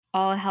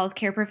All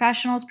healthcare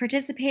professionals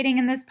participating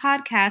in this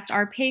podcast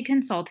are paid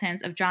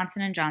consultants of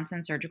Johnson &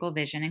 Johnson Surgical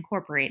Vision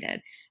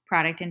Incorporated.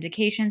 Product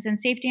indications and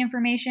safety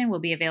information will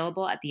be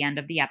available at the end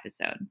of the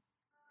episode.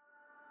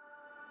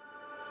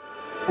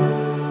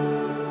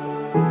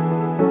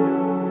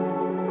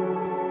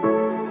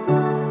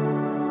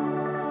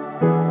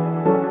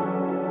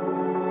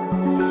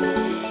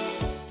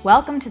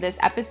 Welcome to this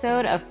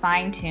episode of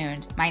Fine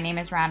Tuned. My name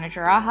is Rana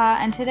Jaraha,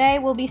 and today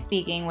we'll be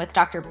speaking with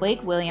Dr.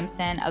 Blake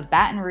Williamson of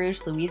Baton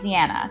Rouge,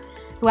 Louisiana,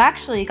 who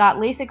actually got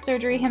LASIK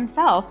surgery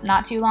himself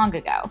not too long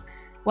ago.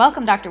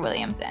 Welcome, Dr.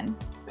 Williamson.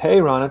 Hey,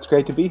 Rana, it's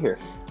great to be here.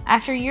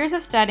 After years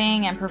of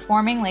studying and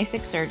performing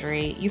LASIK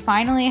surgery, you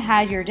finally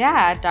had your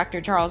dad, Dr.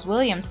 Charles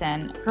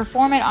Williamson,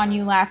 perform it on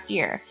you last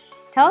year.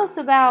 Tell us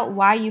about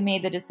why you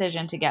made the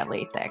decision to get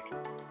LASIK.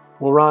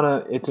 Well,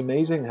 Rana, it's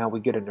amazing how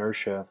we get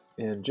inertia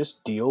and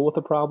just deal with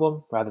the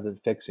problem rather than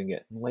fixing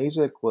it. And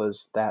LASIK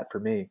was that for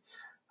me.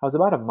 I was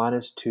about a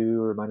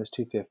 -2 or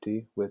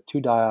 -250 with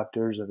 2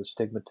 diopters of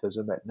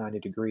astigmatism at 90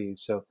 degrees.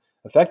 So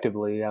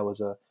effectively, I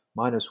was a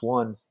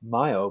 -1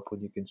 myope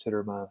when you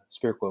consider my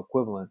spherical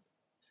equivalent.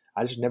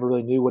 I just never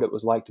really knew what it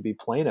was like to be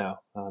plano.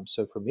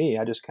 So for me,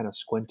 I just kind of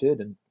squinted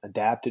and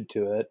adapted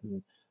to it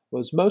and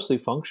was mostly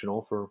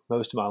functional for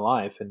most of my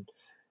life. And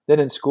then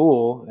in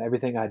school,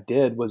 everything I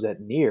did was at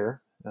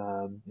near.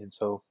 And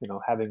so,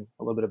 having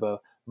a little bit of a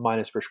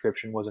minus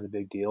prescription wasn't a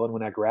big deal. And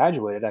when I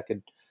graduated, I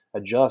could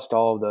adjust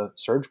all of the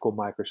surgical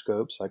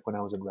microscopes, like when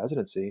I was in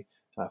residency,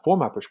 for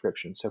my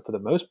prescription. So for the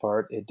most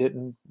part, it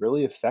didn't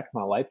really affect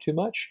my life too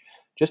much.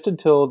 Just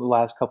until the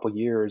last couple of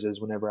years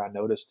is whenever I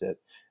noticed it.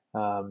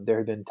 There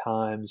had been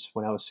times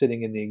when I was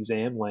sitting in the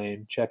exam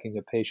lane checking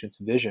a patient's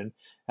vision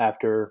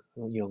after,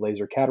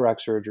 laser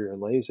cataract surgery or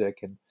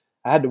LASIK, and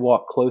I had to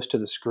walk close to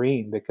the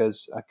screen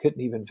because I couldn't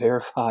even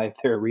verify if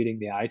they were reading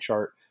the eye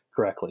chart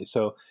correctly.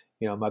 So,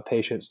 my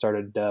patient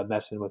started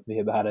messing with me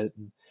about it,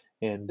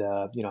 and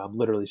I'm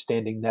literally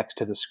standing next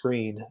to the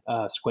screen,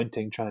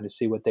 squinting, trying to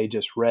see what they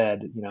just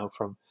read,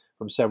 from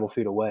several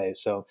feet away.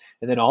 So,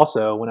 and then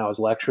also when I was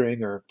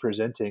lecturing or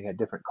presenting at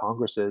different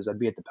congresses, I'd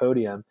be at the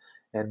podium,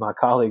 and my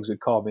colleagues would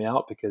call me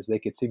out because they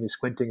could see me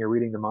squinting or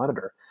reading the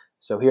monitor.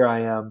 So here I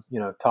am,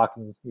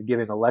 talking,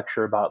 giving a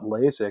lecture about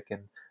LASIK,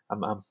 and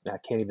I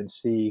can't even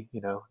see,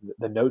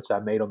 the notes I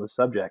made on the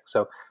subject.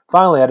 So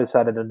finally, I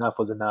decided enough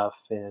was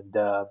enough, and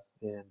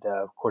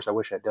of course, I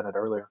wish I'd done it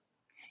earlier.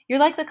 You're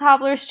like the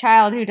cobbler's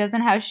child who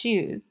doesn't have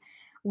shoes.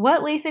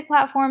 What LASIK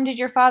platform did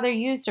your father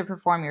use to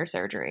perform your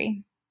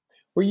surgery?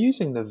 We're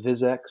using the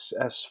VisX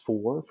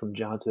S4 from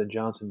Johnson &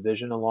 Johnson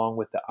Vision along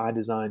with the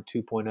iDESIGN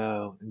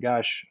 2.0. And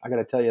gosh, I got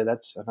to tell you,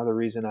 that's another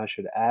reason I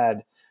should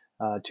add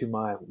to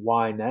my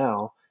why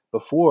now.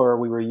 Before,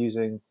 we were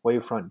using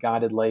wavefront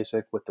guided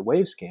LASIK with the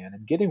WaveScan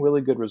and getting really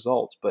good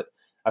results. But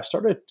I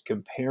started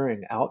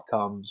comparing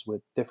outcomes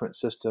with different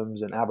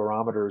systems and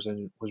aberrometers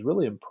and was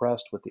really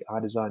impressed with the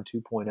iDESIGN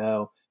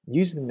 2.0.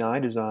 Using the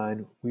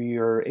iDESIGN, we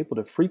are able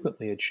to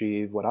frequently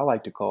achieve what I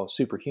like to call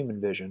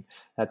superhuman vision.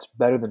 That's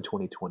better than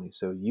 20/20.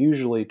 So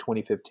usually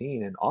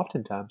 20/15 and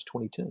oftentimes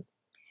 20/10.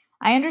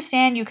 I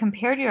understand you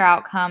compared your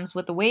outcomes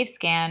with the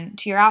WaveScan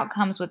to your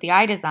outcomes with the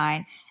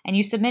iDESIGN, and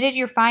you submitted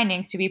your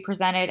findings to be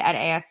presented at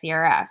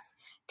ASCRS.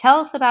 Tell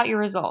us about your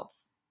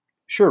results.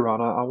 Sure,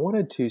 Rana. I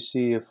wanted to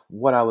see if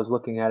what I was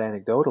looking at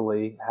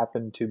anecdotally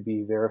happened to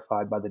be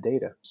verified by the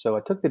data. So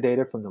I took the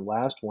data from the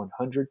last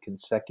 100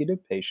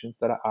 consecutive patients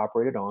that I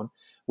operated on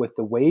with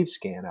the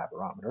WaveScan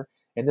aberrometer,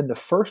 and then the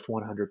first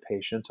 100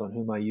 patients on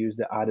whom I used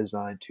the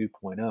iDESIGN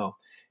 2.0.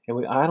 And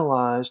we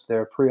analyzed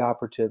their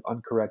preoperative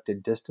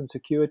uncorrected distance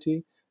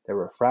acuity, their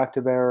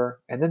refractive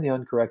error, and then the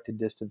uncorrected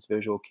distance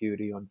visual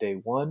acuity on day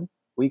 1,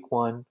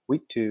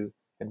 week 2,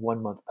 and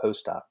 1 month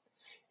post-op.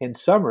 In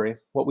summary,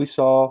 what we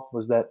saw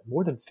was that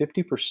more than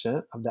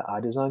 50% of the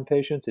iDESIGN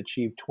patients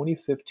achieved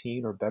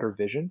 20/15 or better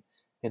vision,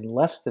 and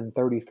less than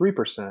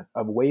 33%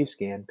 of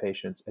WaveScan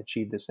patients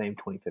achieved the same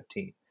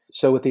 20/15.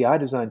 So with the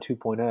iDESIGN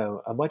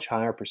 2.0, a much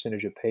higher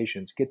percentage of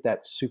patients get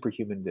that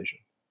superhuman vision.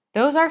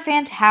 Those are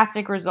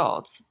fantastic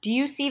results. Do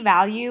you see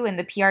value in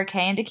the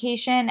PRK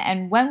indication,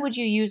 and when would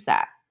you use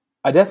that?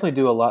 I definitely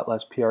do a lot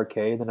less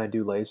PRK than I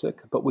do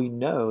LASIK, but we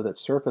know that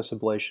surface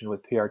ablation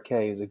with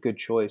PRK is a good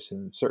choice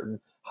in certain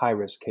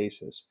high-risk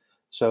cases.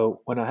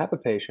 So when I have a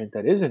patient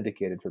that is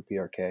indicated for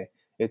PRK,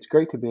 it's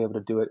great to be able to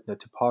do it in a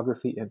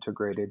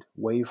topography-integrated,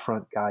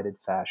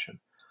 wavefront-guided fashion.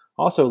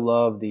 Also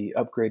love the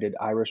upgraded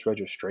iris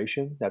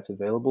registration that's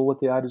available with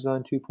the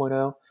iDESIGN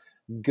 2.0.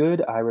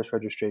 Good iris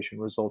registration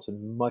results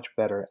in much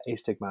better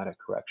astigmatic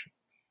correction.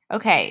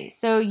 Okay,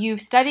 so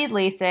you've studied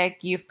LASIK,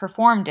 you've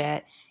performed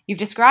it, you've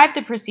described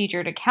the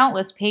procedure to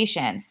countless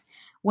patients.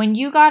 When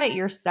you got it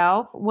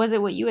yourself, was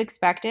it what you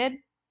expected?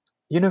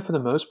 For the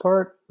most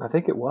part, I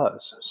think it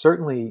was.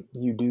 Certainly,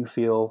 you do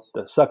feel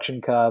the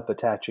suction cup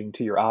attaching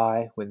to your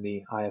eye when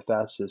the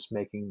IFS is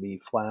making the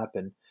flap,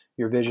 and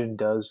your vision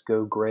does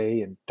go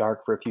gray and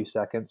dark for a few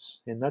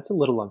seconds, and that's a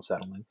little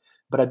unsettling.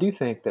 But I do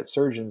think that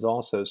surgeons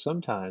also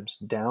sometimes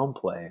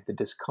downplay the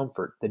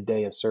discomfort the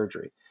day of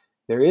surgery.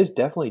 There is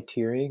definitely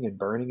tearing and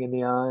burning in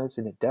the eyes,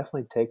 and it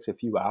definitely takes a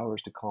few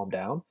hours to calm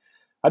down.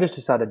 I just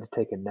decided to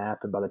take a nap,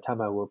 and by the time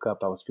I woke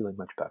up, I was feeling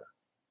much better.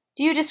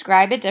 Do you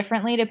describe it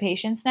differently to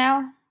patients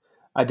now?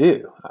 I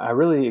do. I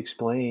really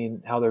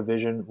explain how their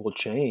vision will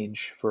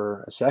change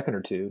for a second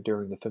or two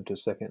during the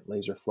femtosecond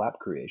laser flap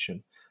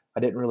creation. I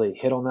didn't really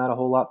hit on that a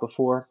whole lot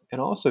before, and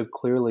also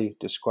clearly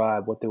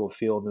describe what they will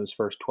feel in those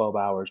first 12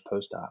 hours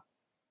post op.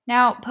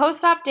 Now,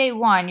 post op day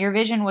one, your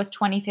vision was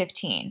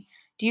 2015.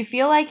 Do you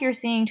feel like you're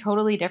seeing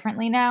totally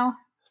differently now?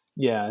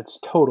 Yeah, it's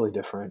totally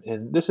different.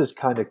 And this is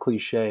kind of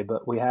cliche,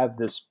 but we have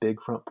this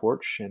big front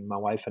porch, and my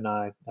wife and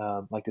I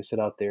like to sit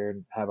out there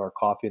and have our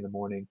coffee in the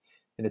morning.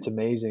 And it's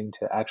amazing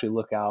to actually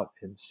look out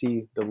and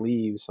see the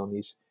leaves on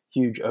these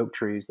huge oak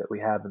trees that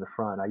we have in the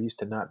front. I used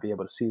to not be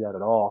able to see that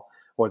at all,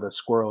 or the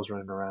squirrels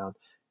running around.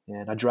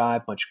 And I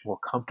drive much more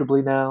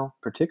comfortably now,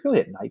 particularly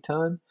at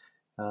nighttime.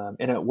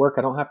 And at work,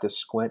 I don't have to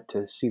squint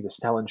to see the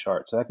Snellen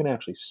chart. So I can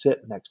actually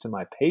sit next to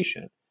my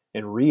patient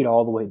and read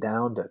all the way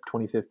down to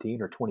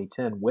 2015 or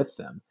 2010 with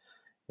them.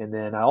 And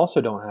then I also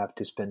don't have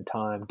to spend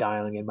time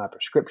dialing in my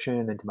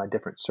prescription into my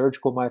different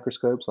surgical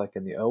microscopes like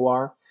in the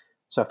OR.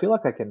 So I feel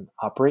like I can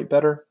operate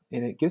better,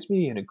 and it gives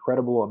me an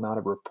incredible amount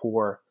of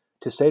rapport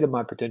to say to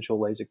my potential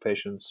LASIK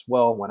patients,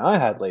 well, when I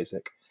had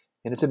LASIK,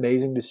 and it's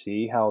amazing to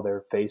see how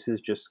their faces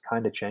just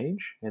kind of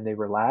change and they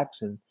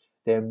relax and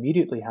they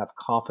immediately have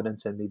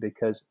confidence in me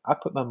because I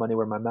put my money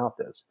where my mouth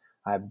is.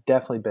 I've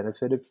definitely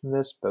benefited from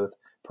this both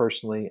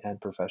personally and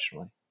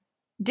professionally.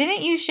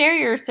 Didn't you share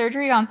your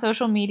surgery on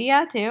social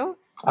media too?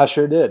 I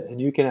sure did.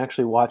 And you can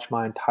actually watch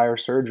my entire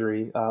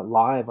surgery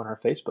live on our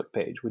Facebook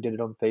page. We did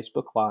it on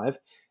Facebook Live.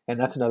 And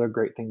that's another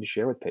great thing to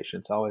share with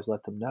patients. I always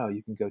let them know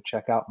you can go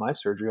check out my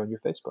surgery on your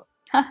Facebook.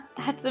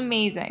 That's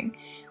amazing.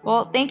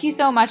 Well, thank you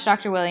so much,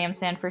 Dr.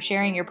 Williamson, for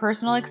sharing your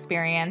personal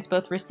experience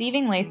both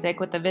receiving LASIK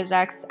with the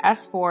Vizx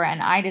S4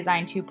 and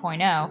iDESIGN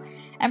 2.0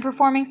 and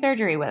performing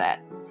surgery with it.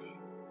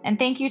 And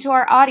thank you to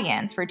our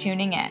audience for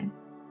tuning in.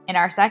 In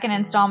our second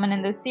installment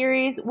in this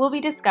series, we'll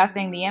be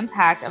discussing the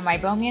impact of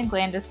meibomian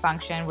gland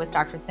dysfunction with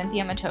Dr.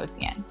 Cynthia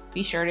Matosian.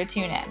 Be sure to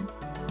tune in.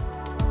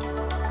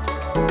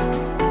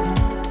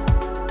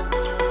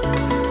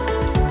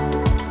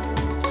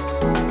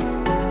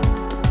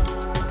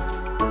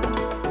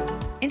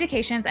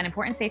 Indications and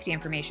important safety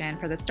information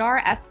for the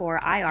STAR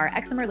S4 IR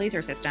Excimer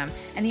Laser System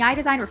and the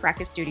iDESIGN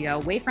Refractive Studio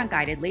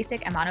wavefront-guided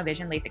LASIK and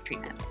monovision LASIK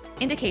treatments.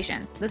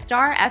 Indications: the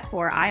STAR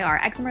S4 IR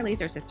Excimer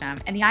Laser System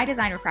and the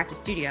iDESIGN Refractive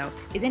Studio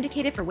is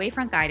indicated for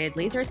wavefront-guided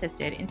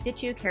laser-assisted in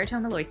situ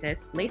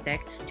keratomiliosis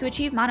LASIK to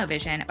achieve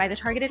monovision by the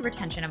targeted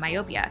retention of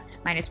myopia,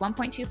 minus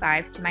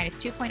 1.25 to minus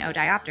 2.0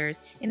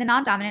 diopters in the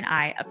non-dominant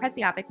eye of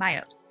presbyopic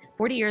myopes,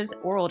 40 years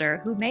or older,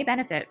 who may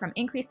benefit from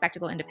increased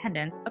spectacle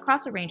independence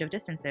across a range of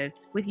distances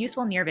with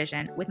useful near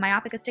vision with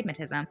myopic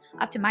astigmatism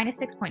up to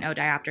minus 6.0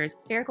 diopters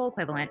spherical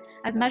equivalent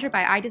as measured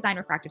by iDESIGN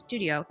Refractive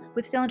Studio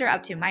with cylinder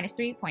up to minus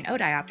 3.0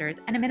 diopters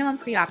and a minimum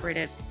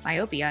preoperative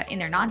myopia in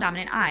their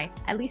non-dominant eye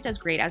at least as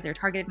great as their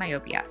targeted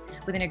myopia,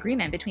 with an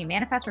agreement between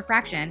manifest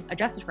refraction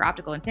adjusted for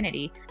optical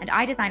infinity and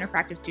iDESIGN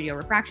Refractive Studio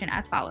refraction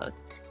as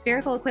follows: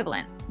 spherical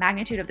equivalent,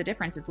 magnitude of the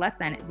difference is less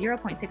than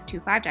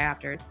 0.625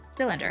 diopters,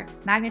 cylinder,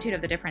 magnitude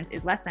of the difference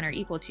is less than or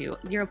equal to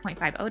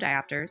 0.50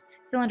 diopters,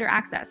 cylinder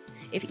access.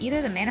 If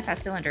either the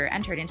manifest cylinder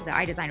entered into the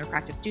iDESIGN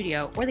Refractive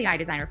Studio or the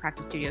iDESIGN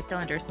Refractive Studio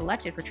cylinder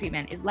selected for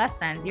treatment is less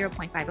than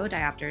 0.50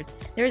 diopters,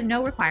 there is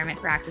no requirement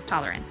for axis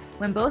tolerance.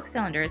 When both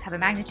cylinders have a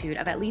magnitude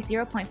of at least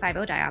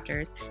 0.50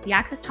 diopters, the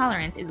axis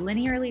tolerance is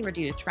linearly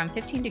reduced from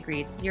 15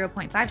 degrees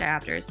 0.5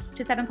 diopters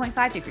to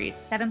 7.5 degrees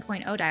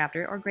 7.0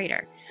 diopter or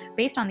greater,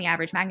 based on the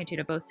average magnitude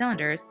of both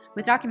cylinders,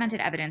 with documented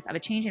evidence of a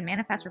change in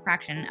manifest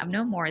refraction of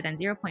no more than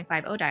 0.50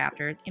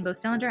 diopters in both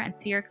cylinder and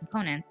sphere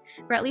components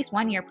for at least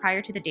 1 year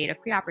prior to the date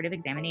of preoperative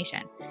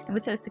examination, and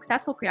with a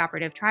successful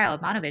preoperative trial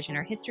of monovision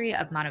or history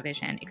of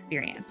monovision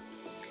experience.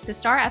 The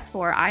STAR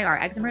S4 IR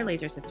Excimer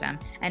Laser System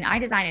and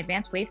iDESIGN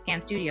Advanced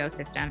Wavescan Studio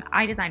System,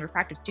 iDESIGN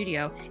Refractive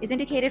Studio, is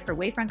indicated for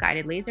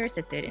wavefront-guided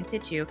laser-assisted in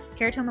situ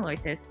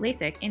keratomiliosis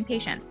LASIK in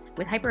patients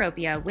with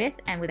hyperopia with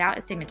and without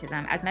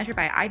astigmatism as measured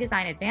by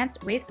iDESIGN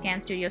Advanced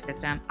Wavescan Studio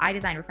System,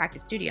 iDESIGN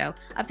Refractive Studio,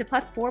 up to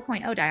plus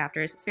 4.0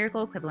 diopters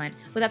spherical equivalent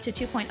with up to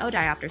 2.0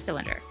 diopter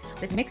cylinder,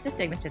 with mixed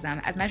astigmatism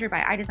as measured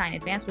by iDESIGN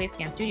Advanced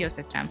Wavescan Studio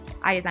System,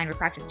 iDESIGN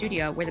Refractive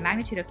Studio, where the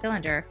magnitude of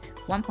cylinder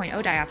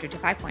 1.0 diopter to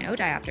 5.0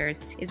 diopters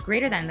is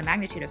greater than the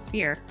magnitude of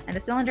sphere, and the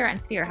cylinder and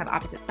sphere have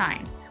opposite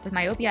signs, with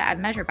myopia as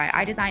measured by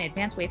iDESIGN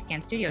Advanced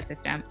Wavescan Studio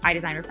System,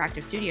 iDESIGN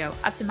Refractive Studio,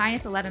 up to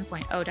minus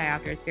 11.0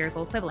 diopters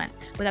spherical equivalent,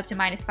 with up to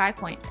minus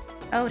 5.0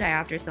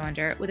 diopter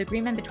cylinder, with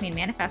agreement between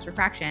manifest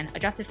refraction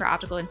adjusted for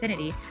optical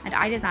infinity and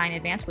iDESIGN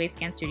Advanced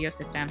Wavescan Studio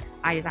System,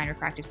 iDESIGN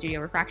Refractive Studio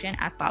refraction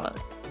as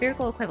follows: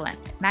 spherical equivalent,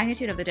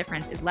 magnitude of the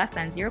difference is less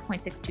than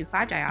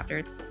 0.625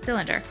 diopters,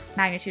 cylinder,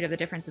 magnitude of the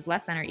difference is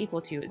less than or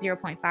equal to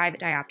 0.5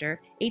 diopter,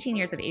 18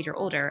 years of age or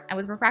older, and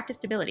with refractive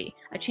stability,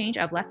 a change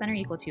of less than or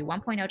equal to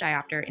 1.0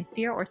 diopter in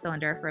sphere or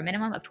cylinder for a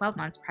minimum of 12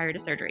 months prior to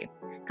surgery.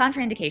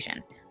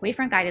 Contraindications: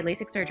 wavefront-guided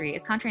LASIK surgery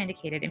is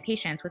contraindicated in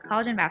patients with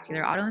collagen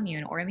vascular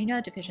autoimmune or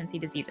immunodeficiency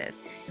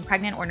diseases, in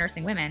pregnant or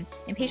nursing women,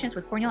 in patients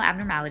with corneal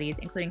abnormalities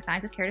including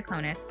signs of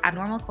keratoconus,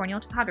 abnormal corneal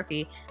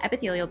topography,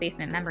 epithelial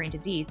basement membrane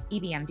disease,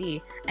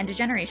 EBMD, and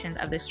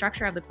degenerations of the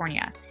structure of the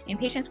cornea, in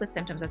patients with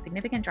symptoms of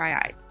significant dry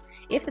eyes.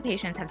 If the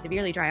patients have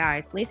severely dry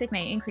eyes, LASIK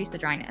may increase the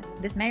dryness.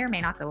 This may or may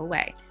not go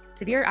away.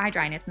 Severe eye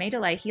dryness may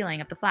delay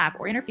healing of the flap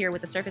or interfere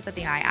with the surface of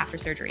the eye after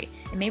surgery.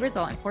 It may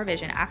result in poor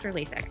vision after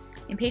LASIK.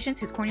 In patients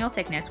whose corneal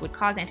thickness would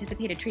cause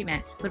anticipated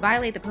treatment would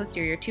violate the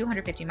posterior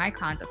 250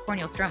 microns of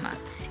corneal stroma.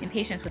 In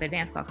patients with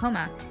advanced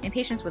glaucoma, in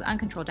patients with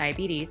uncontrolled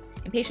diabetes,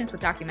 in patients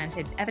with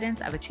documented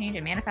evidence of a change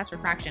in manifest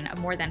refraction of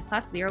more than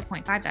plus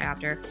 0.5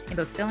 diopter in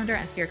both cylinder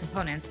and sphere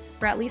components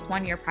for at least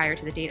 1 year prior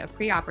to the date of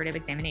preoperative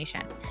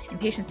examination. In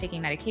patients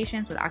taking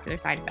medications with ocular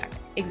side effects.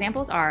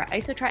 Examples are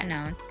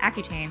isotretinoin,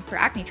 Accutane for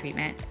acne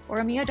treatment, or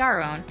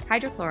amiodarone,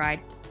 hydrochloride,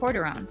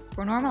 cortisone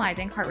for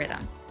normalizing heart rhythm.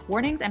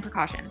 Warnings and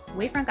precautions.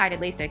 Wavefront-guided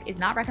LASIK is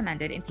not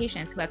recommended in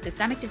patients who have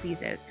systemic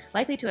diseases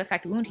likely to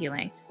affect wound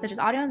healing, such as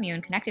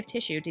autoimmune connective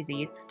tissue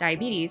disease,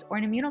 diabetes, or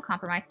an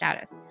immunocompromised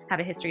status, have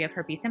a history of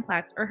herpes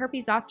simplex or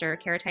herpes zoster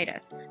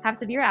keratitis, have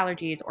severe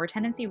allergies or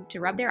tendency to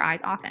rub their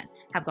eyes often,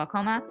 have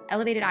glaucoma,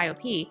 elevated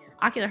IOP,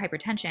 ocular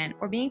hypertension,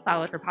 or being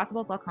followed for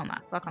possible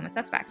glaucoma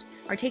suspect,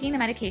 are taking the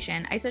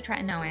medication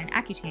isotretinoin,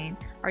 Accutane,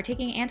 are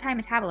taking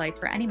anti-metabolites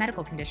for any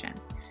medical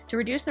conditions. To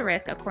reduce the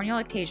risk of corneal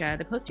ectasia,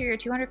 the posterior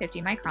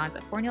 250 microns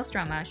of corneal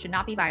stroma should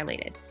not be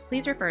violated.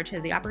 Please refer to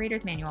the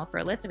operator's manual for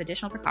a list of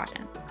additional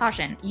precautions.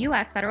 Caution: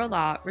 U.S. federal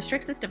law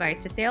restricts this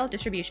device to sale,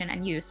 distribution,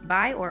 and use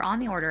by or on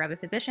the order of a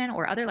physician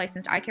or other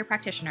licensed eye care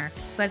practitioner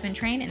who has been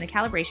trained in the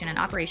calibration and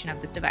operation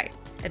of this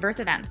device. Adverse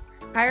events.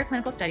 Prior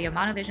clinical study of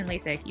monovision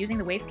LASIK using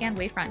the Wavescan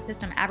Wavefront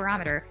System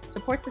aberrometer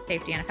supports the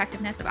safety and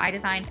effectiveness of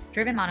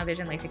iDESIGN-driven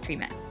monovision LASIK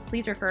treatment.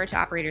 Please refer to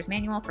operator's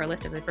manual for a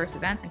list of adverse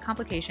events and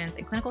complications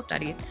in clinical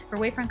studies for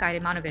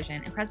wavefront-guided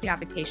monovision in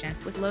presbyopic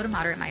patients with low to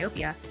moderate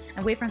myopia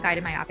and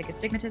wavefront-guided myopic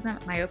astigmatism,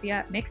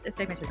 myopia, mixed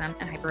astigmatism,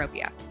 and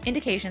hyperopia.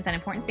 Indications and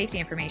important safety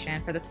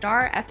information for the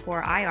STAR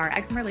S4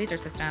 IR&reg Excimer Laser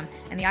System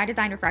and the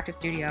iDESIGN Refractive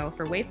Studio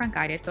for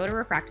wavefront-guided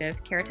photorefractive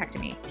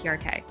keratectomy,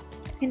 PRK.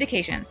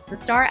 Indications. The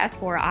STAR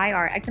S4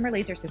 IR&reg Excimer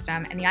Laser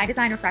System and the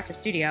iDESIGN Refractive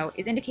Studio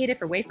is indicated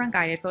for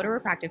wavefront-guided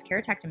photorefractive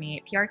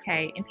keratectomy,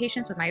 PRK, in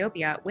patients with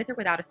myopia with or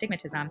without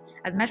astigmatism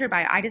as measured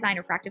by iDESIGN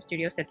Refractive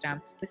Studio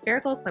system with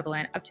spherical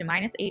equivalent up to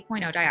minus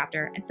 8.0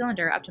 diopter and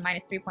cylinder up to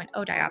minus 3.0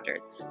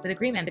 diopters, with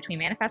agreement between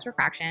manifest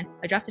refraction,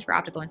 adjusted for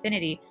optical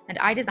infinity, and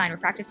iDESIGN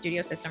Refractive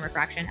Studio system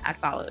refraction as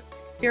follows.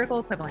 Spherical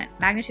equivalent.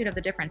 Magnitude of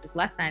the difference is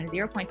less than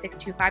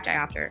 0.625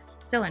 diopter.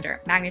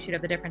 Cylinder. Magnitude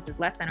of the difference is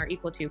less than or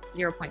equal to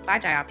 0.5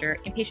 diopter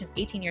in patients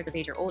 18 years of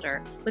age or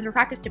older, with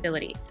refractive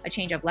stability, a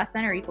change of less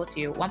than or equal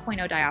to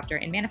 1.0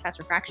 diopter in manifest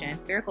refraction,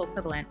 spherical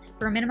equivalent,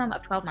 for a minimum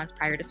of 12 months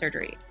prior to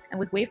surgery, and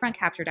with wavefront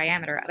capture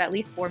diameter of at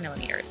least 4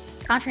 millimeters.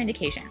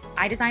 Contraindications.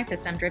 iDESIGN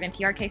system-driven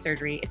PRK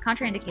surgery is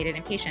contraindicated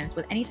in patients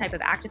with any type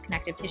of active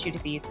connective tissue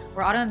disease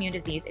or autoimmune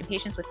disease, in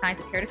patients with signs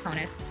of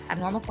keratoconus,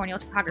 abnormal corneal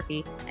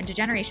topography, and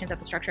degenerations of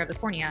the structure of the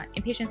cornea,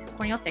 in patients whose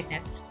corneal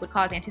thickness would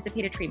cause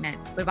anticipated treatment,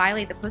 would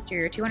violate the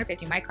posterior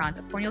 250 microns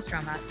of corneal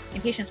stroma,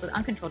 in patients with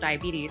uncontrolled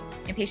diabetes,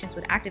 in patients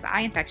with active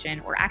eye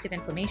infection or active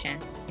inflammation,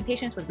 in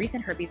patients with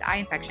recent herpes eye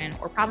infection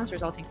or problems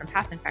resulting from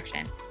past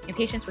infection, in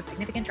patients with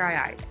significant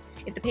dry eyes.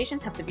 If the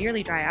patients have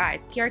severely dry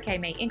eyes, PRK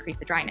may increase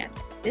the dryness.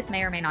 This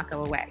may or may not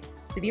go away.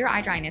 Severe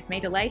eye dryness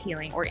may delay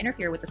healing or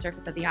interfere with the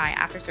surface of the eye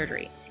after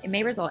surgery. It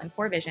may result in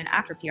poor vision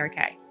after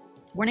PRK.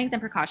 Warnings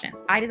and precautions.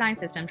 iDESIGN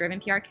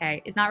system-driven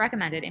PRK is not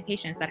recommended in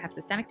patients that have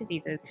systemic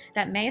diseases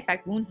that may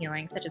affect wound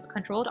healing, such as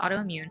controlled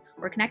autoimmune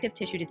or connective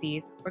tissue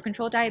disease, or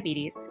controlled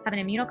diabetes, have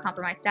an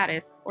immunocompromised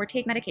status, or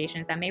take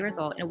medications that may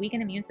result in a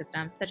weakened immune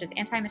system, such as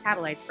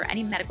anti-metabolites for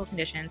any medical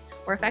conditions,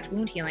 or affect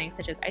wound healing,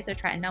 such as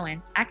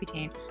isotretinoin,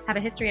 Accutane, have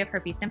a history of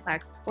herpes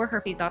simplex or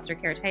herpes zoster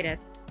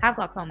keratitis, have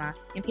glaucoma,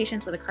 in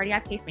patients with a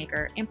cardiac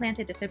pacemaker,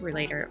 implanted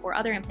defibrillator, or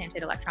other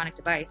implanted electronic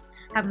device,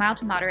 have mild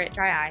to moderate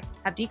dry eye,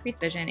 have decreased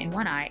vision in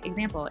one eye,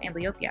 example,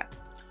 amblyopia.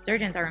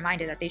 Surgeons are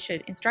reminded that they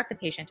should instruct the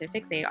patient to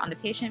fixate on the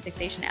patient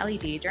fixation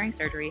LED during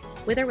surgery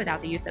with or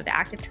without the use of the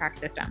active track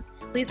system.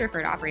 Please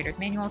refer to operator's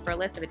manual for a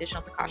list of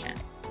additional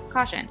precautions.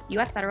 Caution: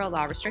 U.S. federal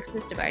law restricts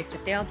this device to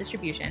sale,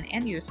 distribution,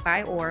 and use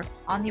by or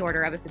on the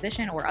order of a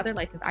physician or other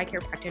licensed eye care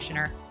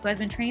practitioner who has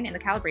been trained in the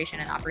calibration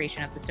and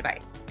operation of this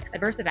device.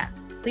 Adverse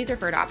events. Please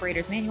refer to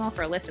operator's manual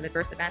for a list of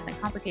adverse events and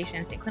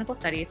complications in clinical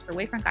studies for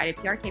wavefront-guided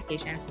PRK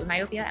patients with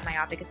myopia and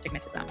myopic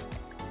astigmatism.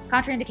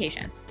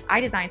 Contraindications.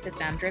 iDESIGN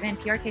system-driven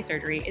PRK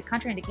surgery is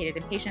contraindicated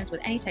in patients with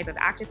any type of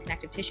active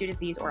connective tissue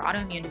disease or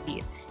autoimmune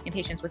disease, in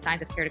patients with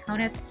signs of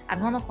keratoconus,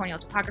 abnormal corneal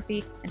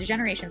topography, and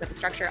degenerations of the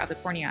structure of the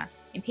cornea,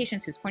 in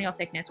patients whose corneal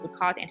thickness would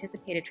cause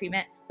anticipated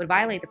treatment, would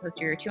violate the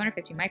posterior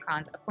 250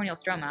 microns of corneal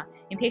stroma,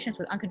 in patients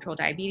with uncontrolled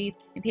diabetes,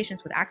 in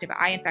patients with active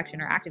eye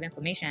infection or active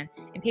inflammation,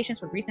 in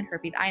patients with recent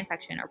herpes eye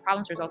infection or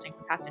problems resulting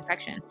from past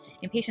infection,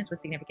 in patients with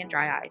significant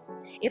dry eyes.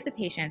 If the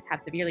patients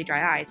have severely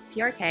dry eyes,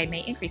 PRK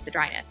may increase the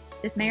dryness.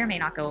 This may or may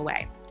not go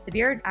away.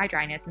 Severe eye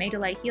dryness may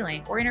delay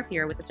healing or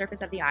interfere with the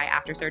surface of the eye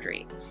after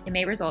surgery. It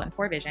may result in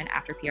poor vision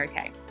after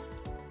PRK.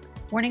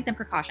 Warnings and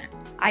precautions.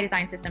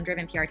 iDESIGN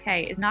system-driven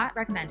PRK is not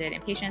recommended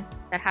in patients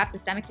that have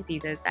systemic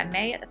diseases that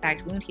may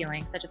affect wound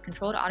healing, such as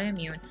controlled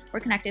autoimmune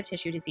or connective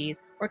tissue disease,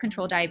 or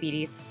controlled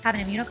diabetes, have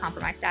an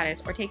immunocompromised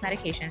status, or take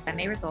medications that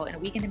may result in a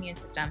weakened immune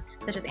system,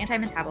 such as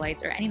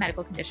antimetabolites or any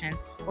medical conditions,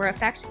 or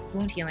affect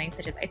wound healing,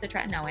 such as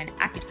isotretinoin,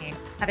 Accutane,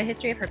 have a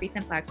history of herpes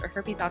simplex or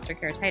herpes zoster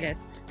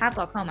keratitis, have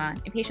glaucoma,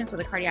 in patients with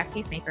a cardiac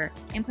pacemaker,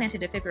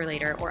 implanted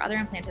defibrillator, or other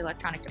implanted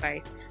electronic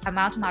device, have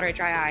mild to moderate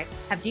dry eye,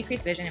 have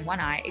decreased vision in one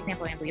eye,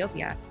 example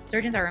amblyopia.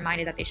 Surgeons are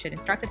reminded that they should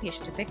instruct the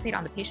patient to fixate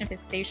on the patient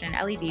fixation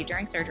LED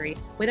during surgery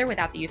with or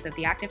without the use of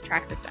the active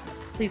track system.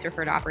 Please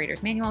refer to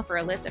operator's manual for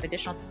a list of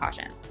additional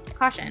precautions.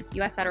 Caution: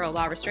 U.S. federal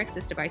law restricts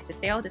this device to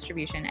sale,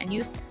 distribution, and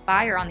use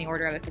by or on the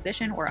order of a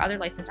physician or other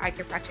licensed eye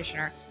care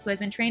practitioner who has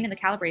been trained in the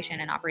calibration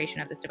and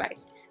operation of this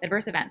device.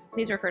 Adverse events: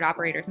 please refer to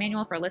operator's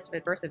manual for a list of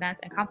adverse events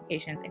and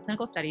complications in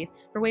clinical studies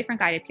for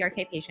wavefront-guided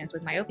PRK patients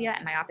with myopia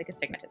and myopic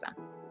astigmatism.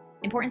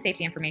 Important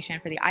safety information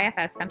for the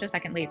IFS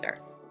femtosecond laser.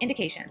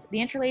 Indications: the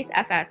Intralace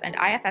FS and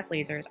IFS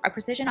lasers are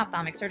precision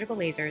ophthalmic surgical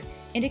lasers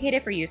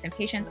indicated for use in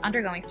patients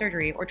undergoing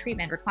surgery or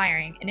treatment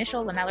requiring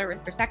initial lamellar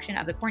resection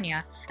of the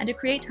cornea and to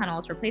create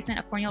tunnels for placement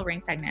of corneal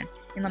ring segments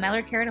in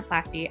lamellar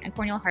keratoplasty and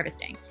corneal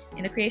harvesting,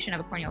 in the creation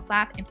of a corneal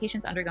flap in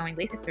patients undergoing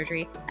LASIK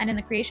surgery, and in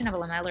the creation of a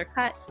lamellar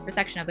cut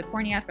resection of the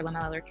cornea for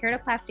lamellar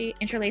keratoplasty,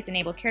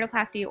 Intralace-enabled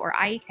keratoplasty or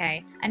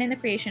IEK, and in the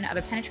creation of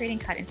a penetrating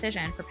cut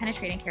incision for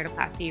penetrating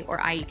keratoplasty or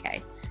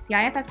IEK. The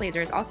IFS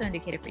laser is also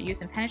indicated for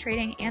use in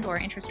penetrating and/or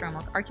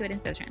intrastromal arcuate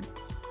incisions.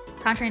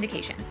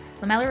 Contraindications: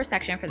 lamellar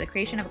resection for the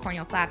creation of a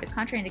corneal flap is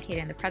contraindicated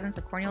in the presence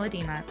of corneal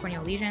edema,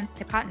 corneal lesions,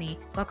 hypotony,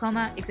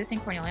 glaucoma, existing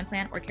corneal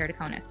implant, or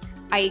keratoconus.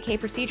 IEK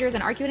procedures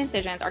and arcuate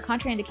incisions are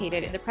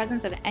contraindicated in the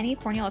presence of any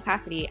corneal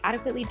opacity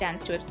adequately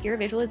dense to obscure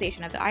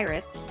visualization of the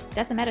iris,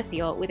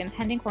 decimetacele with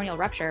impending corneal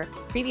rupture,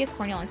 previous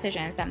corneal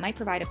incisions that might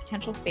provide a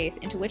potential space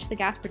into which the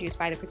gas produced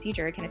by the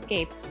procedure can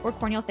escape, or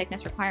corneal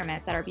thickness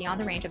requirements that are beyond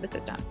the range of the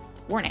system.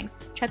 Warnings: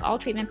 check all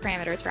treatment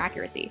parameters for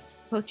accuracy.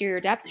 Posterior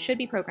depth should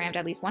be programmed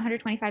at least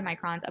 125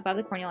 microns above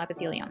the corneal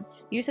epithelium.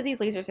 The use of these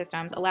laser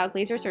systems allows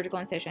laser surgical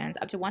incisions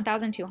up to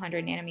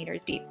 1,200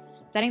 nanometers deep.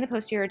 Setting the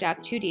posterior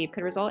depth too deep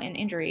could result in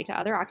injury to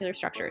other ocular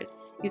structures.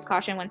 Use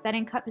caution when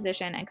setting cut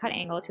position and cut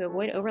angle to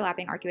avoid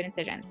overlapping arcuate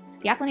incisions.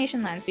 The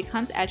applanation lens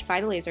becomes etched by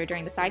the laser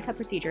during the side cut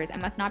procedures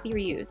and must not be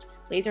reused.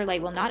 Laser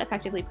light will not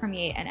effectively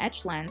permeate an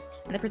etched lens,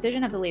 and the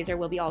precision of the laser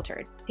will be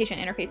altered.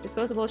 Patient interface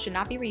disposables should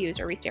not be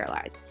reused or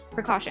re-sterilized.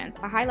 Precautions: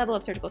 a high level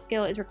of surgical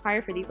skill is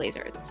required for these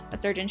lasers. A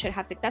surgeon should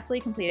have successfully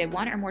completed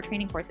one or more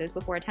training courses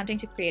before attempting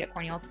to create a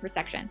corneal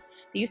resection.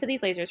 The use of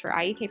these lasers for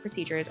IEK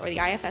procedures or the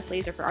IFS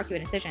laser for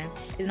arcuate incisions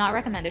is not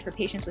recommended for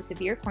patients with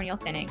severe corneal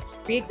thinning,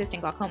 pre-existing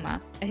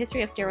glaucoma, a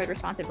history of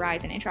steroid-responsive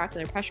rise in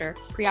intraocular pressure,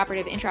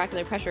 preoperative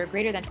intraocular pressure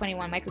greater than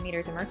 21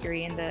 micrometers of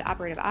mercury in the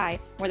operative eye,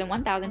 more than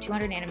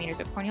 1,200 nanometers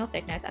of corneal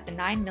thickness at the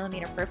 9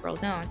 millimeter peripheral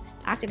zone,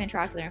 active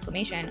intraocular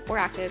inflammation, or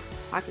active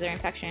ocular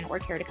infection or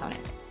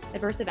keratoconus.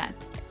 Adverse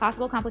events.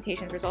 Possible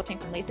complications resulting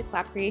from LASIK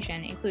flap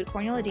creation include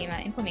corneal edema,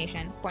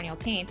 inflammation, corneal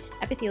pain,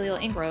 epithelial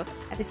ingrowth,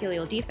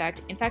 epithelial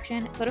defect,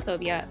 infection,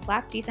 photophobia,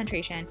 flap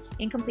decentration,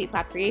 incomplete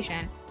flap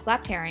creation,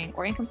 flap tearing,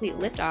 or incomplete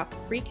lift-off,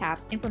 free cap,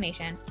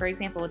 inflammation, for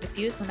example,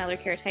 diffuse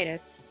lamellar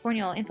keratitis,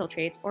 corneal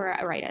infiltrates, or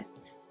iritis,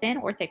 thin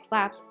or thick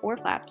flaps, or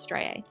flap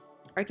striae.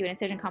 Arcuate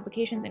incision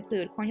complications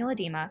include corneal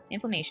edema,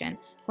 inflammation,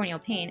 corneal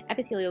pain,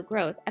 epithelial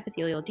growth,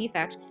 epithelial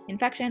defect,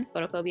 infection,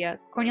 photophobia,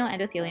 corneal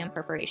endothelium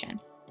perforation.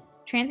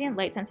 Transient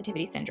light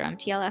sensitivity syndrome,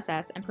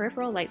 TLSS, and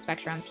peripheral light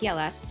spectrum,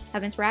 PLS,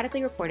 have been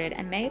sporadically reported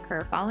and may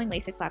occur following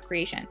LASIK flap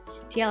creation.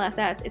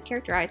 TLSS is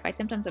characterized by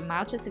symptoms of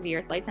mild to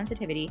severe light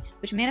sensitivity,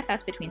 which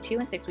manifest between 2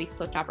 and 6 weeks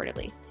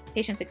postoperatively.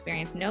 Patients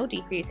experience no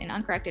decrease in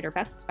uncorrected or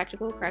best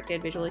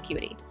spectacle-corrected visual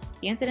acuity.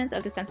 The incidence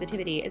of the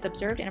sensitivity is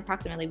observed in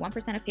approximately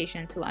 1% of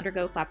patients who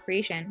undergo flap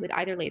creation with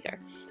either laser.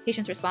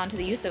 Patients respond to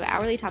the use of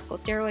hourly topical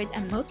steroids,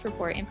 and most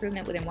report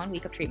improvement within 1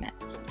 week of treatment.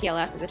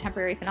 PLS is a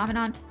temporary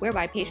phenomenon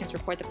whereby patients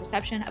report the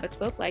perception of a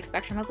spoke-like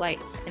spectrum of light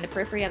in the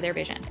periphery of their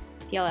vision.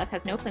 PLS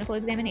has no clinical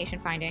examination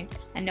findings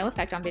and no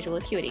effect on visual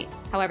acuity.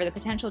 However, the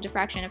potential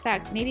diffraction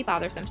effects may be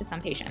bothersome to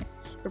some patients.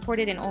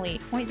 Reported in only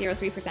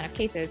 0.03% of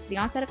cases, the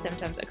onset of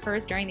symptoms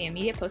occurs during the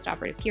immediate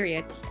postoperative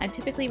period and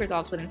typically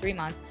resolves within 3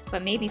 months,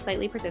 but may be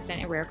slightly persistent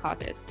in rare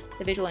causes.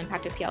 The visual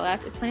impact of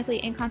PLS is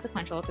clinically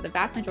inconsequential for the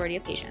vast majority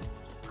of patients.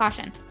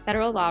 Caution: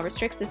 federal law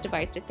restricts this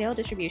device to sale,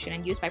 distribution,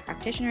 and use by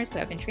practitioners who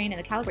have been trained in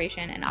the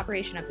calibration and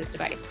operation of this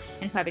device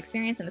and who have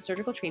experience in the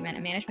surgical treatment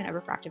and management of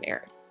refractive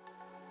errors.